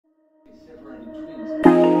Hello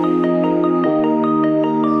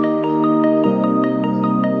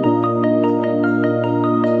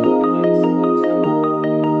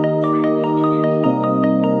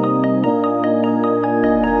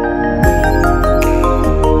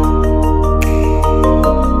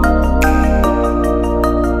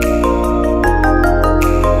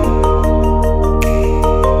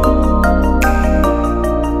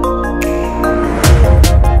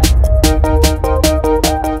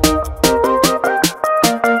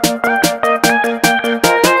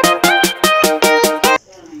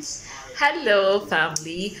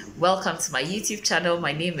family, welcome to my YouTube channel.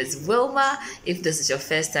 My name is Wilma. If this is your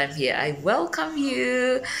first time here, I welcome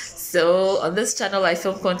you. So on this channel I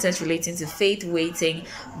film content relating to faith, waiting,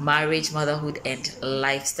 marriage, motherhood and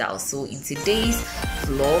lifestyle. So in today's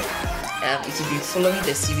vlog, if you've been following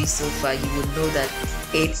the series so far, you will know that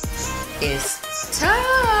it is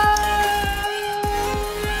time.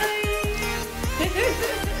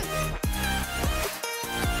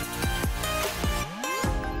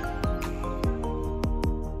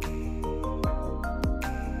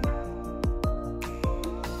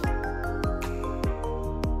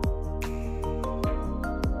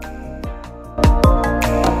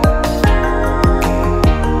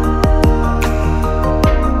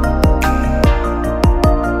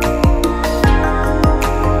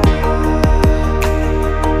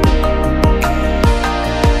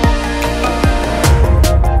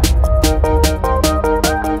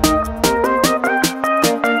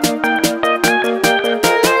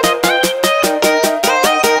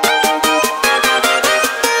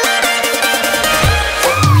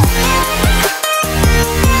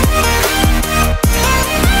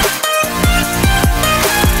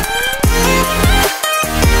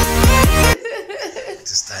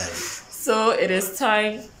 So it is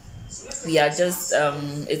time. We are just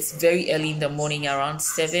it's very early in the morning, around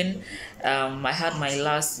 7. I had my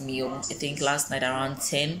last meal, I think last night around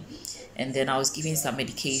 10, and then I was given some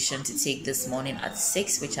medication to take this morning at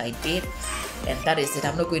 6, which I did, and that is it.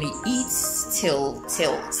 I'm not going to eat till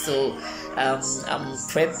so I'm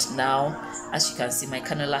prepped now. As you can see, my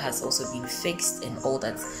cannula has also been fixed and all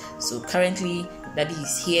that. So currently Daddy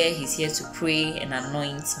is here. He's here to pray and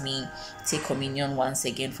anoint me, take communion once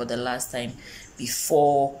again for the last time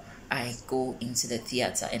before I go into the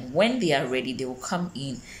theater. And when they are ready, they will come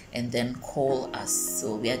in and then call us.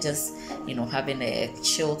 So we are just, having a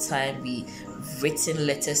chill time. We written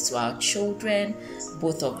letters to our children,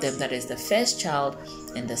 both of them, that is the first child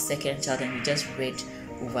and the second child, and we just read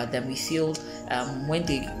over them. We feel when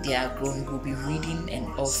they are grown, we'll be reading and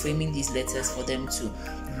or framing these letters for them to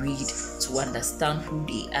read, to understand who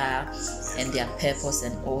they are and their purpose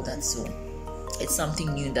and all that. So it's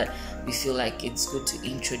something new that we feel like it's good to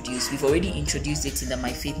introduce. We've already introduced it in the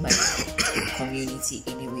My Faith My community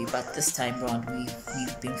anyway, but this time around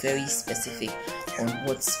we've been very specific on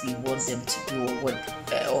what we want them to do, or what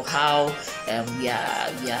or how we are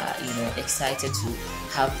excited to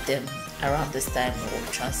have them around this time, or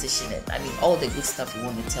transition it. I mean, all the good stuff we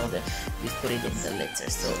want to tell them, we've put it in the letter.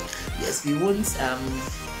 So yes, we won't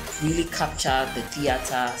really capture the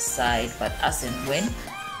theater side, but as and when,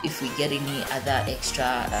 if we get any other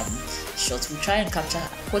extra shots, we'll try and capture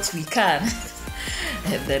what we can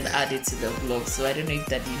and then add it to the vlog. So I don't know if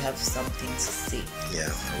that you have something to say. Yeah,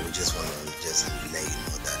 I would just want to let you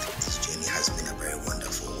know that this journey has been a very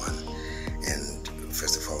wonderful one. And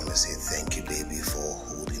first of all, I want to say thank you, baby, for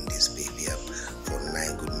holding this baby up for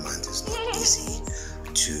 9 good months. It's not easy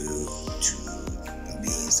to be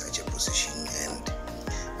in such a position, and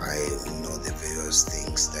I know the various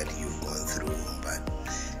things that you've gone through, but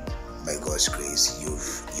by God's grace,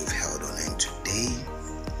 you've held on, and today,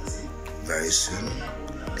 very soon,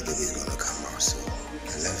 the baby is gonna come out. So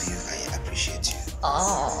I love you. I appreciate you.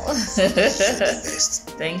 Oh, you're the best.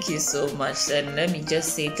 Thank you so much. And let me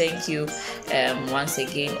just say thank you once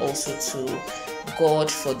again also to God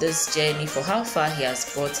for this journey, for how far He has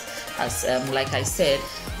brought us. Like I said,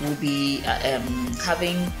 we'll be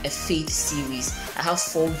having a faith series. I have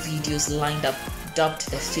 4 videos lined up, dubbed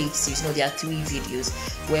the faith series. No, there are 3 videos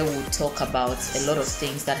where we'll talk about a lot of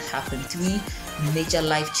things that happened, 3 major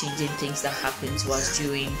life-changing things that happened to us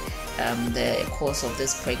during the course of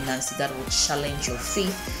this pregnancy that will challenge your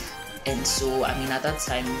faith. And so, I mean, at that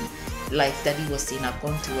time, like Daddy was saying, I've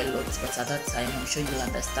gone through a lot, but at that time, I'm sure you'll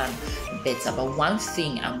understand better. But one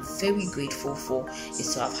thing I'm very grateful for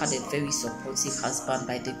is to have had a very supportive husband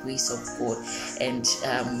by the grace of God. And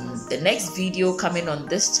the next video coming on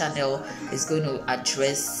this channel is going to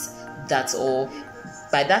address that, or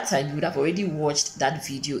by that time you would have already watched that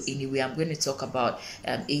video anyway. I'm going to talk about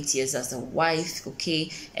 8 years as a wife,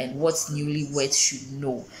 okay, and what newlyweds should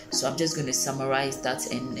know. So I'm just going to summarize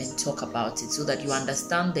that and talk about it so that you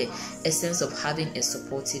understand the essence of having a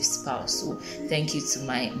supportive spouse. So thank you to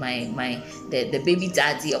the baby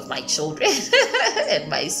daddy of my children and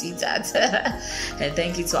my sweetheart. And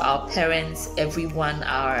thank you to our parents, everyone,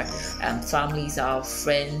 our families, our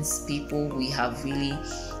friends, people we have really,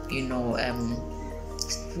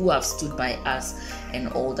 who have stood by us and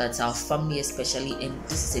all that, our family especially. And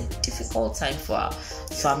this is a difficult time for our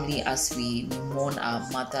family as we mourn our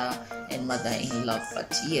mother and mother-in-law.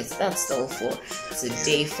 But yes, that's all for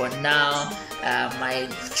today. For now, my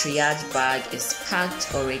triage bag is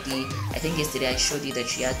packed already. I think yesterday I showed you the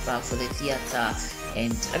triage bag for the theater,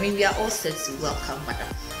 and I mean, we are all set to welcome madam.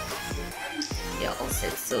 We are all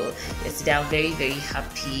set. So yesterday I'm very, very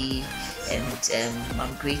happy, and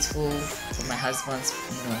I'm grateful for my husband's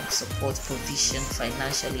support, provision,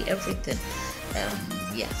 financially, everything.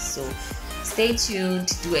 So stay tuned.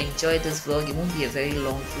 Do enjoy this vlog. It won't be a very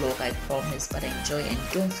long vlog, I promise, but enjoy, and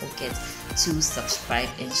don't forget to subscribe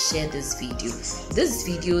and share this video. These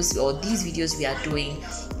videos we are doing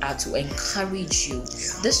are to encourage you.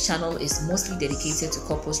 This channel is mostly dedicated to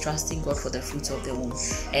couples trusting God for the fruit of the womb,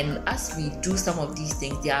 and as we do some of these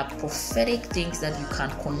things, there are prophetic things that you can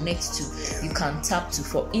connect to, you can tap to.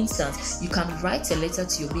 For instance, you can write a letter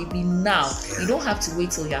to your baby now. You don't have to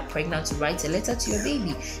wait till you are pregnant to write a letter to your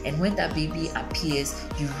baby, and when that baby appears,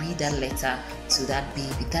 you read that letter to that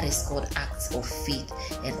baby. That is called acts of faith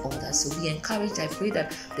and all that. So be encouraged. I pray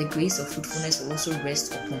that the grace of fruitfulness will also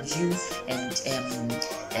rest upon you, and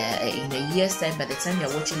in a year's time, by the time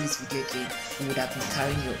you're watching this video again, you would have been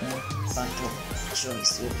carrying your own bundle of joy.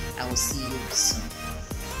 So I will see you soon.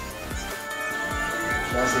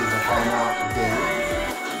 That is the final day.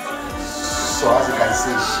 So as you can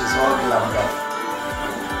see, she's all glammed up.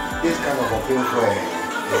 This kind of open for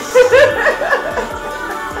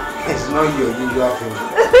it's not your usual thing.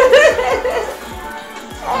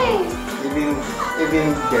 Even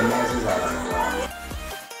the nurses are like, wow.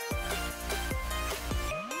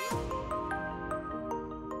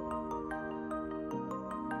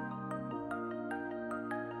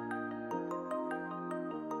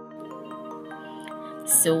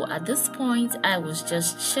 So at this point, I was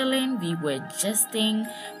just chilling. We were jesting.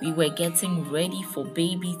 We were getting ready for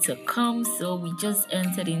baby to come. So we just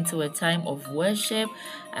entered into a time of worship.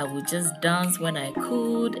 I would just dance when I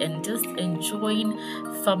could and just enjoying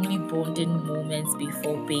family bonding moments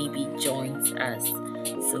before baby joins us.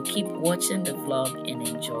 So keep watching the vlog and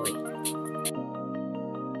enjoy.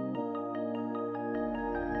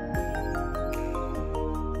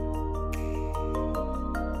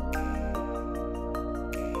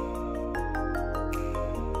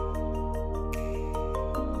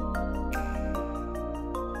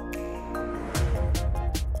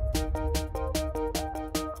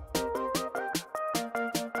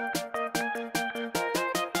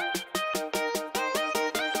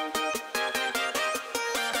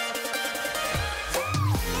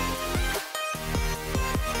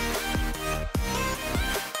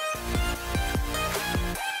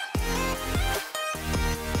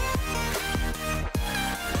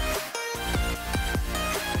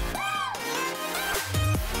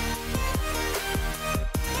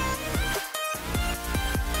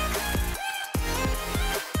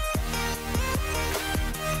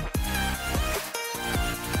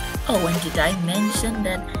 Oh, and did I mention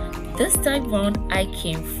that this time round I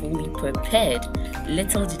came fully prepared?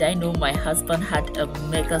 Little did I know my husband had a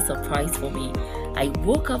mega surprise for me. I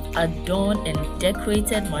woke up at dawn and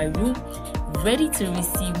decorated my room, ready to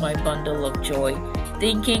receive my bundle of joy,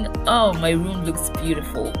 thinking, oh, my room looks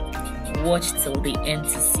beautiful. Watch till the end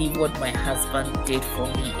to see what my husband did for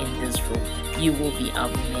me in this room. You will be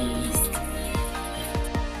amazed.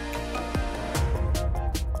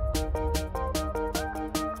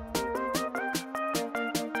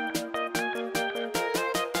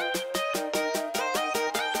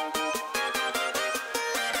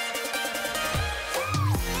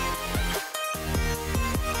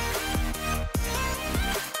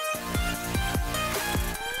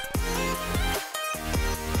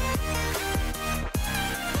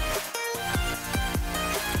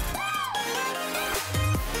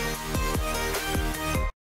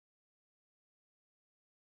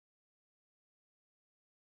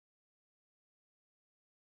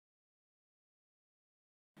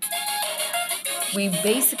 We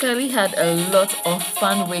basically had a lot of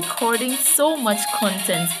fun recording so much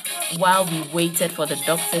content while we waited for the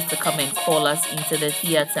doctors to come and call us into the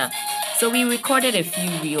theater. So we recorded a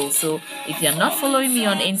few reels. So if you're not following me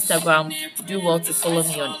on Instagram, do well to follow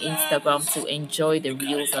me on Instagram to enjoy the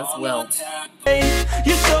reels as well.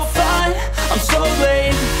 You're so fine, I'm so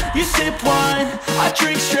late. You sip wine, I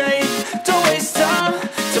drink straight. Don't waste time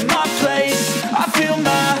to my place. I feel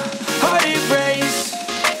my heart erase.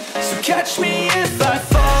 So catch me if I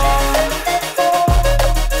fall.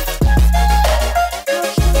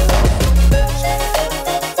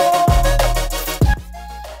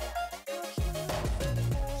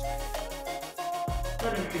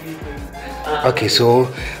 Okay, so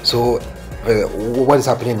what is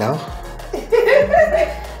happening now?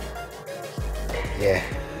 Yeah.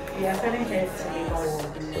 We are sending her to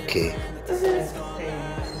the Okay.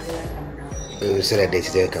 So that they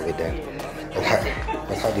still come with that.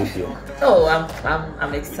 But how do you feel? Oh,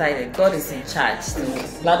 I'm excited. God is in charge. So,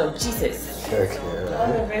 blood of Jesus.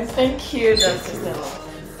 Okay. Thank you, Dr. Stella.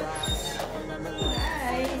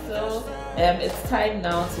 Hi. So it's time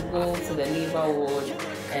now to go to the labor ward,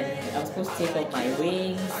 and I'm supposed to take off my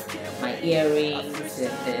rings, my earrings,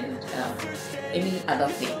 and then any other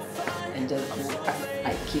thing, and just go as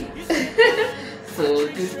I came. So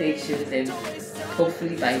do Csection, then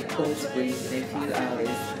hopefully by God's grace in a few hours,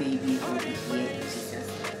 baby will be here in Jesus'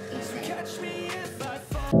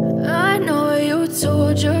 name. I know you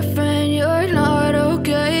told your friend you're not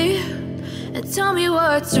okay, and tell me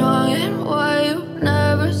what's wrong and why you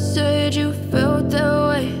never said you felt that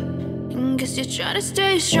way. And guess you're trying to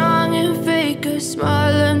stay strong and fake a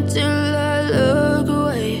smile until I look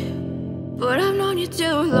away. But I've known you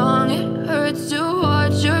too long, it hurts to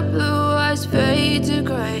watch your blue eyes fade to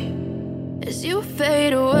gray as you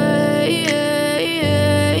fade away.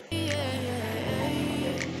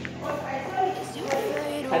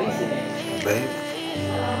 Have you seen it? Babe,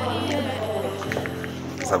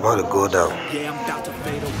 it's about to go down. Yeah, I'm about to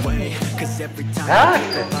fade away. Cause every time I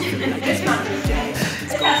feel like it's my day.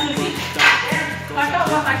 It's going to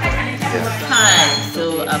Time, so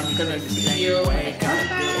I'm gonna see you when I come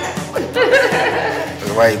back.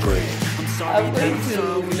 Where are you going? I'm going to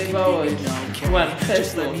labor ward now. One, first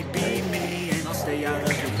floor. First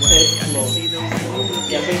floor.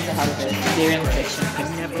 You're going to have the cesarean section.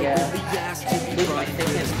 Yeah. This is my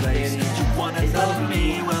second cesarean. It's all me.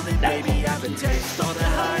 Well, then, baby, I've been tasting all the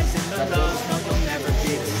highs and the lows. No, you'll never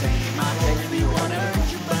be the same. I really wanna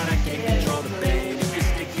hurt you, but I can't control the pain. If you're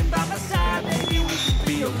sticking by my side, maybe we could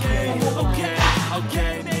be okay.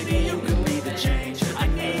 Okay, maybe you could be the change I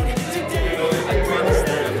need today. I promise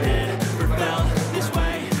that I've never felt this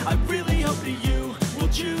way. I really hope that you will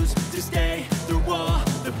choose to stay through all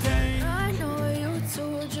the pain. I know you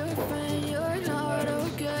told your friend you're not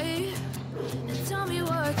okay, and tell me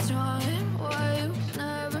what's wrong and why you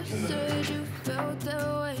never said you felt that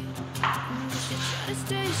way. And you try to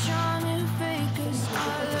stay strong and fake a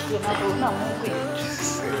smile.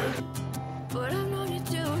 But I've known you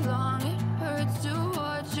too long, it hurts to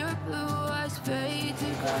watch your blue eyes fade to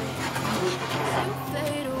gray as you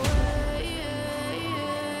fade away.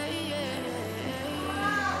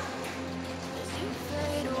 As you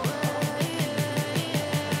fade away.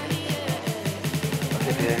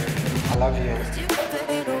 Okay, dear. I love you. As you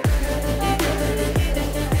fade away.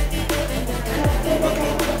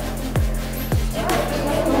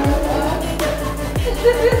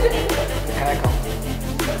 Can I come?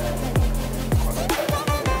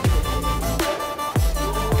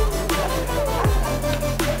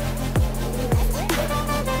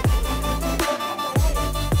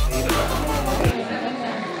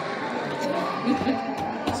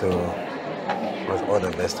 So, was all the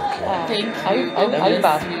best, okay? Thank you. Are you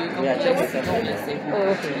back? Yeah, just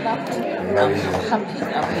Love you. I'm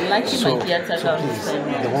liking my theater dance.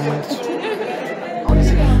 The moment,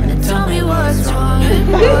 honestly, And tell me what's wrong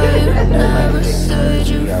and why you never said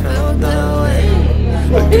you felt that way.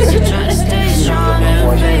 Cause you're trying to stay strong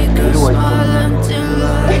and fake a smile until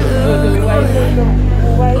I look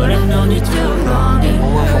away. But I've known you too long, it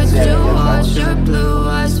hurts to watch your blue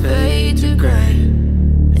eyes fade to gray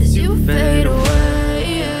as you fade away.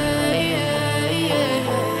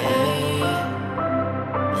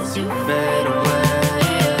 As you fade away.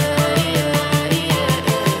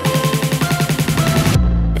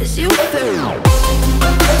 As you fade away.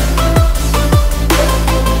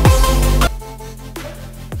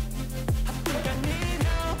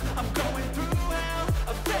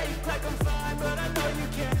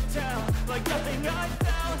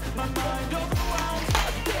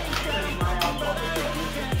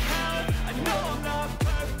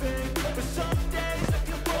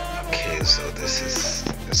 okay, so this is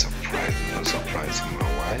a surprise, no surprise for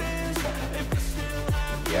my wife.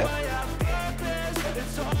 Yep.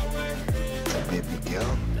 It's a baby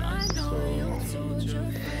girl. So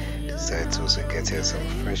decided to also get her some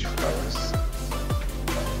fresh flowers.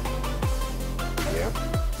 Yeah.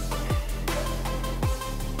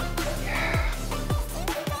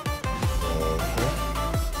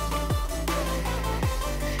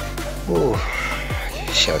 Oh,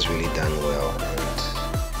 she has really done well,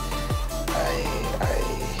 and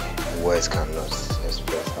I words cannot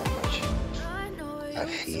express how much I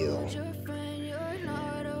feel.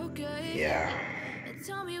 Yeah,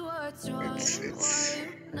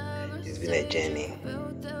 it's been a journey.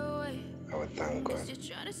 I would thank God.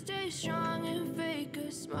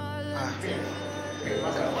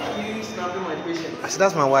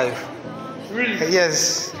 That's my wife. Really?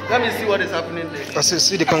 Yes. Let me see what is happening there. Also,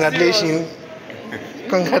 see the congratulations.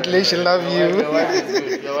 Congratulations, love you. Your wife is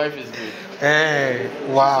good. Your wife is good. Hey,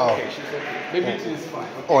 wow. Okay, she's okay. Baby too is fine.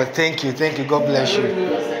 Okay. Oh, thank you. God bless you.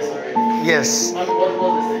 Yes. What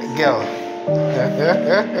was the sex? Girl.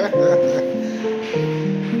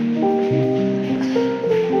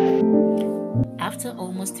 After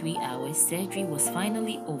almost 3 hours, surgery was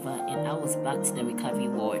finally over and I was back to the recovery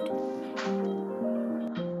ward.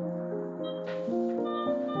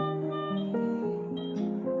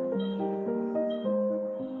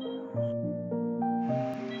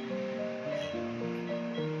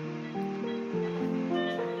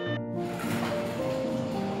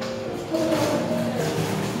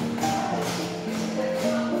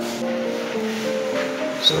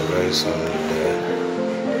 So very soon the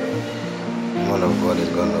woman of God is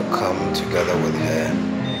going to come together with her,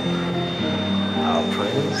 our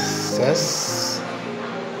princess.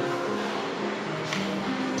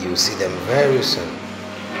 You'll see them very soon.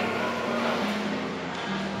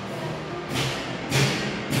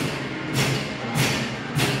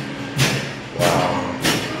 Wow.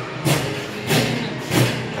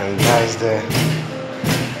 And that's the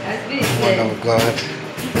woman of God.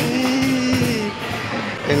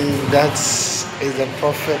 And that is the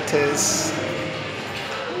prophetess.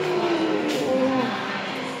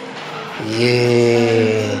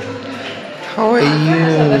 Yeah. How are you?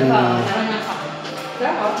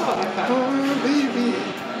 Oh, baby.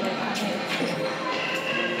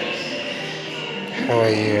 How are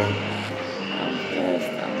you? I'm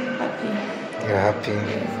happy. You're happy?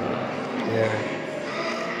 Yeah.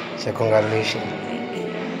 So congratulations.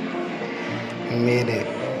 You made it.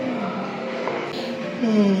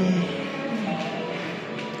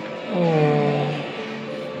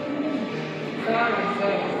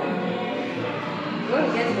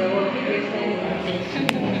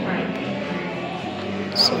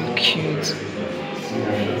 So cute.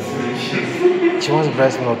 She wants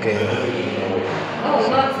breast milk. Oh,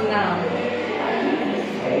 not now.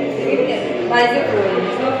 Why is it flowing?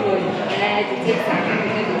 It's not flowing. I had to take some.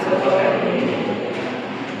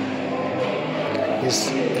 He's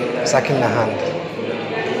sucking the hand.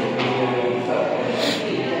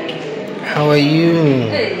 How are you?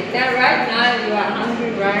 Hey, that right now you are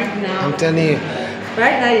hungry right now. I'm telling you.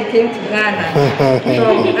 Right now you came to Ghana.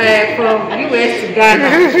 from US to Ghana.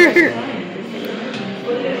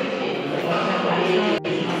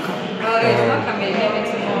 Oh, it's not coming here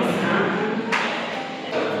tomorrow.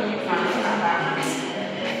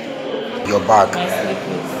 Your bag.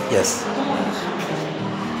 Yes.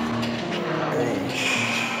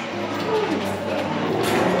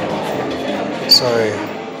 Sorry.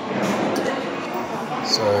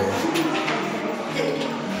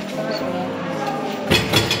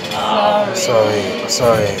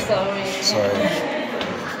 Sorry.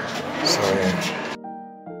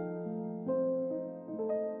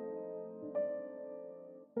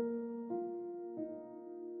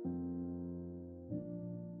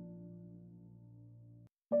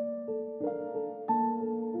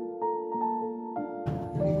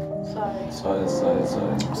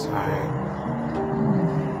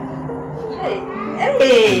 Hey,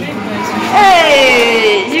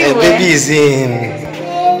 Hey, baby is in.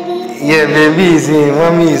 Yeah, baby is in.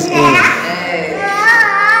 Mommy is in.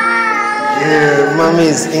 Yeah, mommy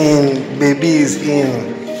is in. Baby is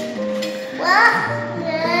in.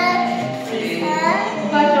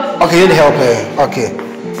 Okay, you need help her. Okay.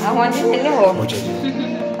 I want you to know.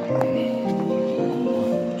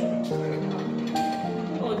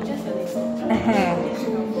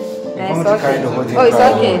 I'm going to carry the whole thing. Oh, it's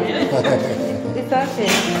okay. It's okay.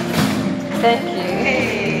 Thank you.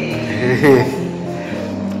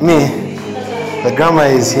 Me, the grandma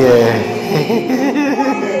is here.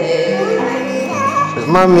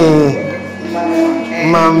 Mommy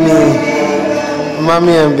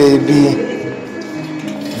and baby.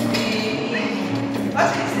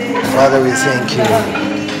 Father, we thank you.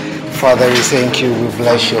 Father, we thank you. We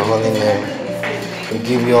bless your holy name. We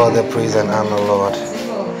give you all the praise and honor, Lord.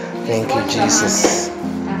 Thank you, Jesus.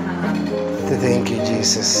 Thank you,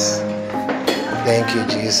 Jesus. Thank you,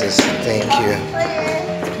 Jesus. Thank you.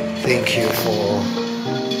 Thank you for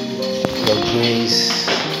your grace.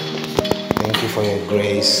 Thank you for your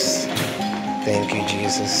grace. Thank you,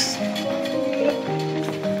 Jesus.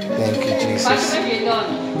 Thank you, Jesus.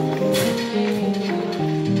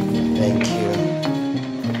 Thank you.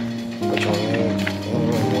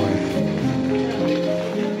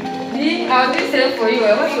 I'll do same for you. I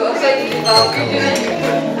want you also to give out.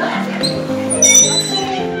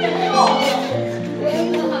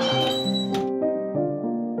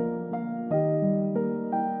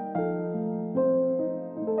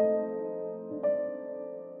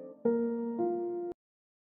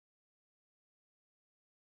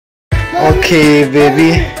 Okay,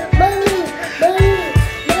 baby.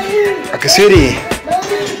 Okay, sweetie.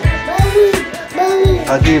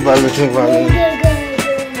 I'll give you balloon.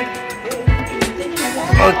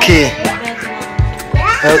 Okay.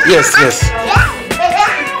 Yes.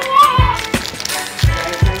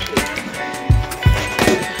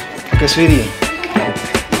 Okay, sweetie.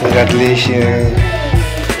 Congratulations.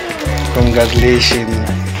 Congrats.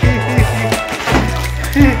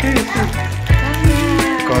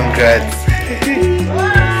 I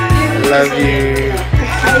love you.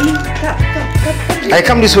 Hey,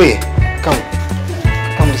 come this way. Come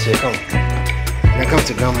this way. Come. Now come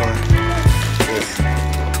to grandma. Yes.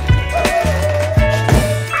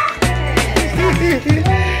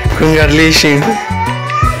 Congratulations.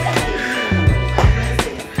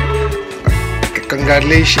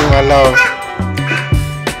 Congratulations, my love.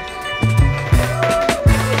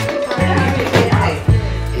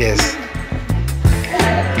 Yes.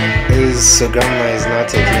 So grandma is not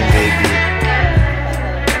taking baby.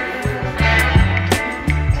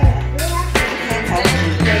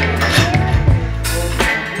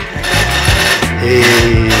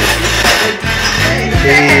 Hey.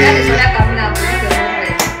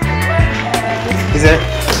 Is it?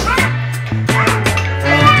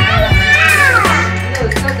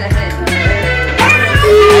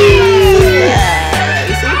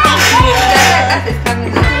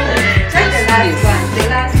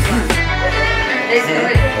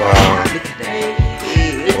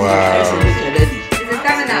 Wow.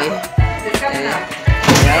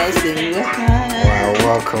 Wow,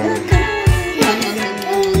 welcome.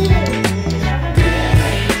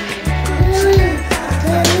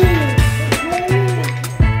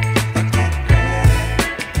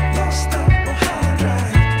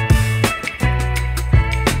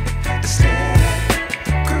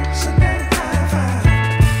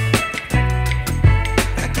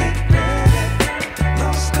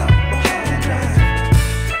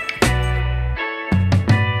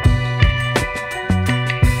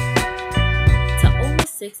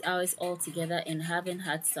 Hours altogether and having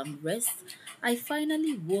had some rest, I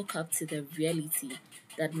finally woke up to the reality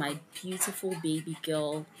that my beautiful baby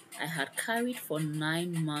girl I had carried for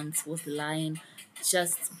 9 months was lying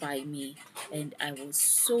just by me, and I was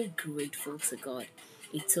so grateful to God.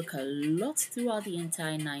 It took a lot throughout the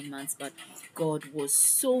entire 9 months, but God was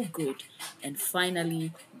so good, and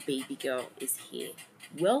finally, baby girl is here.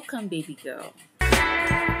 Welcome, baby girl.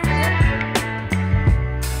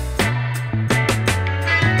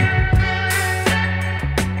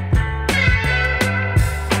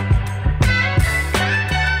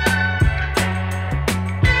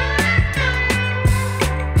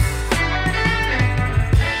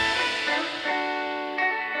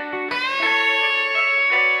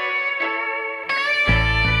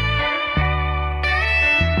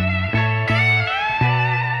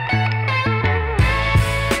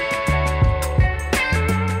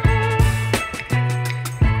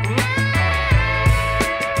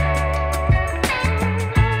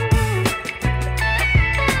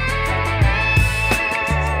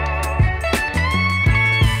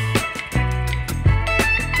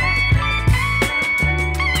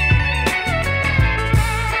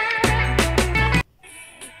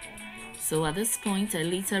 So at this point, I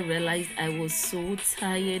later realized I was so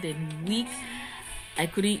tired and weak. I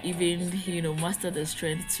couldn't even, muster the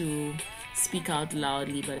strength to speak out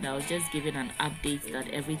loudly, but I was just giving an update that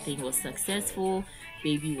everything was successful,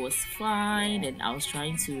 baby was fine, and I was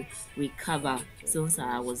trying to recover since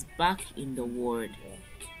I was back in the ward.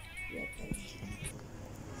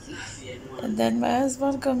 And then my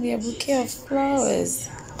husband got me a bouquet of flowers.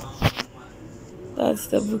 That's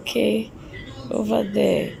the bouquet over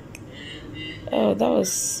there. Oh, that was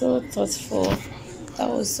so thoughtful. That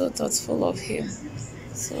was so thoughtful of him.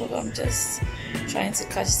 So I'm just trying to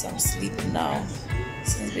catch some sleep now,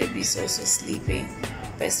 since baby is also sleeping.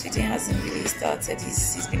 breastfeeding hasn't really started.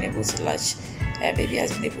 He's been able to latch. Baby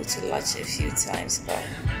has been able to latch a few times, but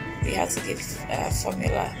we had to give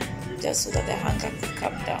formula just so that the hunger could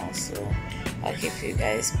come down. So I'll keep you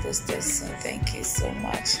guys posted soon. Thank you so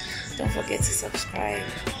much. Don't forget to subscribe.